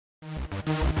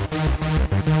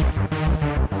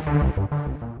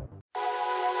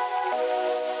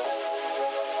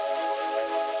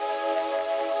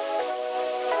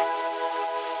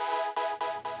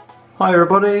Hi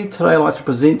everybody, today I'd like to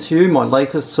present to you my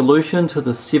latest solution to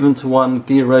the 7:1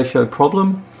 gear ratio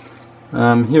problem.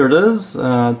 Here it is.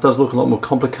 It does look a lot more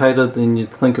complicated than you'd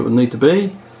think it would need to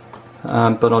be,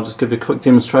 but I'll just give you a quick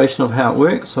demonstration of how it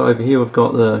works. So over here we've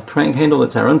got the crank handle,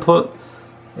 that's our input,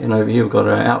 and over here we've got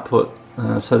our output.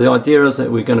 So the idea is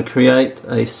that we're going to create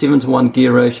a 7:1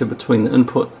 gear ratio between the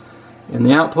input and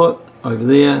the output over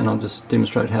there, and I'll just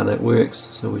demonstrate how that works.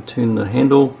 So we turn the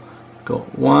handle,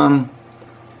 got 1,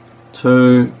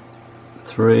 2,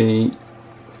 3,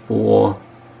 4,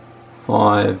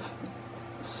 5,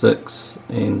 6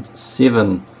 and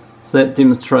 7. So that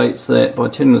demonstrates that by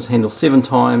turning this handle 7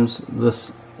 times,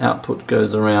 this output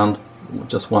goes around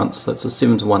just once. So it's a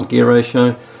 7:1 gear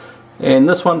ratio, and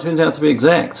this one turns out to be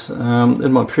exact.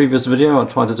 In my previous video I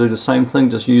tried to do the same thing,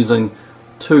 just using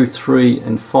 2, 3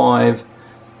 and 5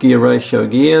 gear ratio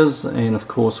gears, and of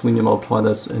course when you multiply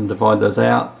those and divide those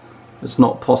out, it's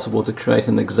not possible to create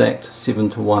an exact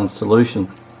 7:1 solution.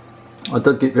 I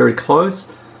did get very close.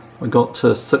 I got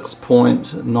to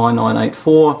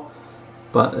 6.9984,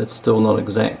 but it's still not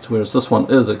exact, whereas this one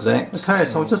is exact. Okay,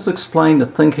 so I'll just explain the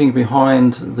thinking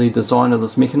behind the design of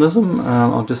this mechanism.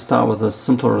 I'll just start with a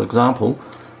simpler example.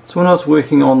 So when I was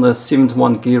working on the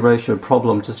 7:1 gear ratio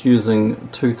problem, just using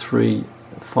 2, 3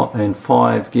 and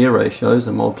 5 gear ratios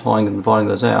and multiplying and dividing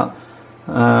those out,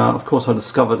 of course I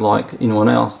discovered, like anyone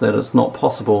else, that it's not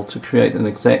possible to create an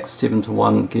exact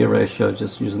 7:1 gear ratio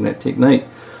just using that technique.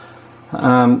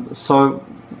 So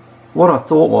what I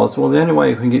thought was, well, the only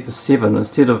way we can get to 7,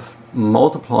 instead of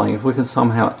multiplying, if we can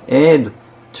somehow add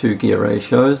 2 gear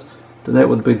ratios, then that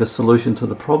would be the solution to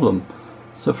the problem.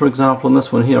 So for example, in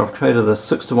this one here, I've created a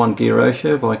 6:1 gear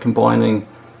ratio by combining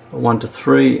a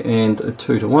 1:3 and a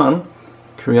 2:1,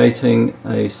 creating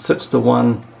a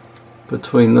 6:1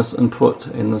 between this input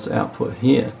and this output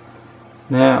here.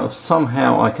 Now if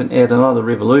somehow I can add another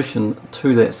revolution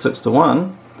to that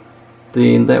 6:1,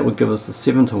 then that would give us the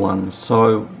 7:1.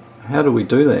 So how do we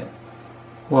do that?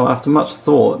 Well, after much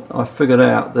thought, I figured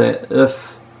out that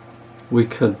if we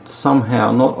could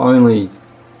somehow not only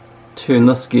turn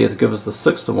this gear to give us the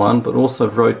 6:1, but also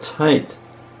rotate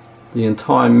the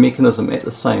entire mechanism at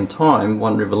the same time,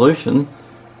 one revolution,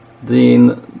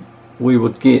 then we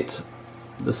would get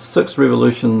the 6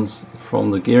 revolutions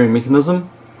from the gearing mechanism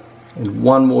and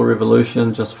 1 more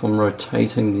revolution just from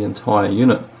rotating the entire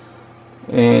unit.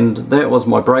 And that was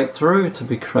my breakthrough to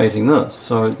be creating this.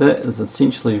 So that is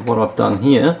essentially what I've done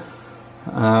here.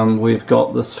 We've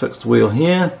got this fixed wheel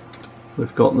here,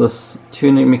 we've got this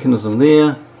tuning mechanism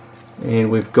there,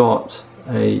 and we've got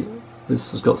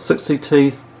this has got 60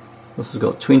 teeth, this has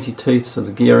got 20 teeth, so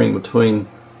the gearing between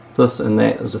this and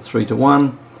that is a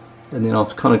 3:1, and then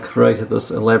I've kind of created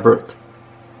this elaborate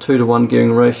 2:1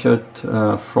 gearing ratio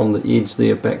from the edge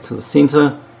there back to the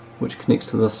center, which connects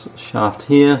to this shaft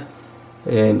here,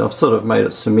 and I've sort of made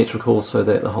it symmetrical so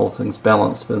that the whole thing's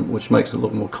balanced, which makes it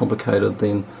look more complicated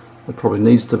than it probably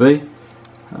needs to be.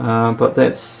 But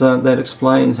that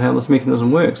explains how this mechanism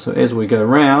works. So as we go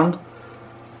round,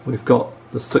 we've got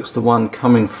the 6:1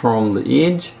 coming from the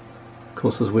edge. Of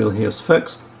course this wheel here is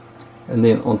fixed, and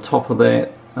then on top of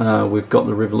that we've got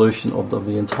the revolution of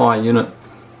the entire unit,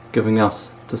 giving us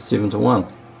to 7:1.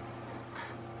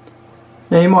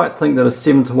 Now you might think that a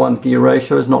 7:1 gear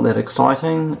ratio is not that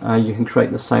exciting. You can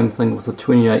create the same thing with a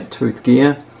 28 tooth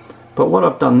gear, but what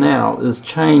I've done now is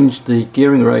change the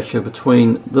gearing ratio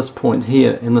between this point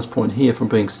here and this point here from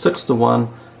being 6:1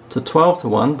 to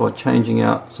 12:1 by changing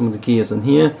out some of the gears in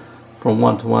here from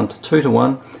 1:1 to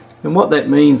 2:1. And what that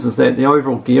means is that the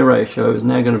overall gear ratio is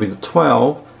now going to be the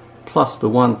 12 plus the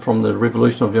 1 from the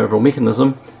revolution of the overall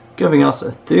mechanism, giving us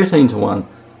a 13:1,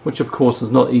 which of course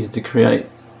is not easy to create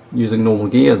using normal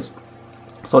gears.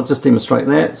 So I'll just demonstrate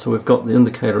that. So we've got the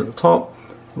indicator at the top,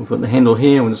 we've got the handle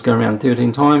here, we'll just go around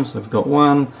 13 times. So we've got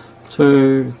 1,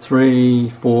 2, 3,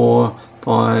 4,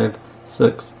 5,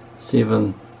 6,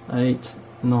 7, 8,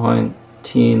 9,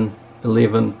 10,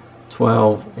 11,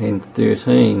 12 and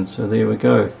 13. So there we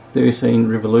go, 13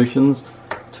 revolutions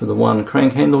to the 1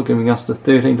 crank handle, giving us the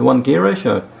 13:1 gear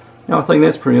ratio. Now I think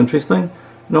that's pretty interesting,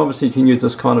 and obviously you can use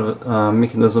this kind of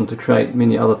mechanism to create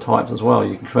many other types as well.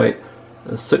 You can create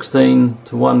a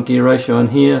 16:1 gear ratio in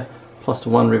here, plus the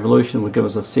 1 revolution would give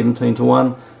us a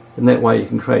 17:1, and that way you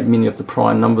can create many of the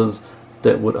prime numbers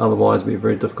that would otherwise be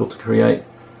very difficult to create.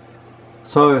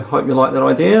 So hope you like that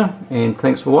idea, and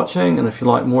thanks for watching, and if you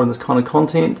like more of this kind of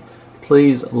content,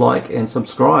 please like and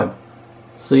subscribe.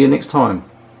 See you next time.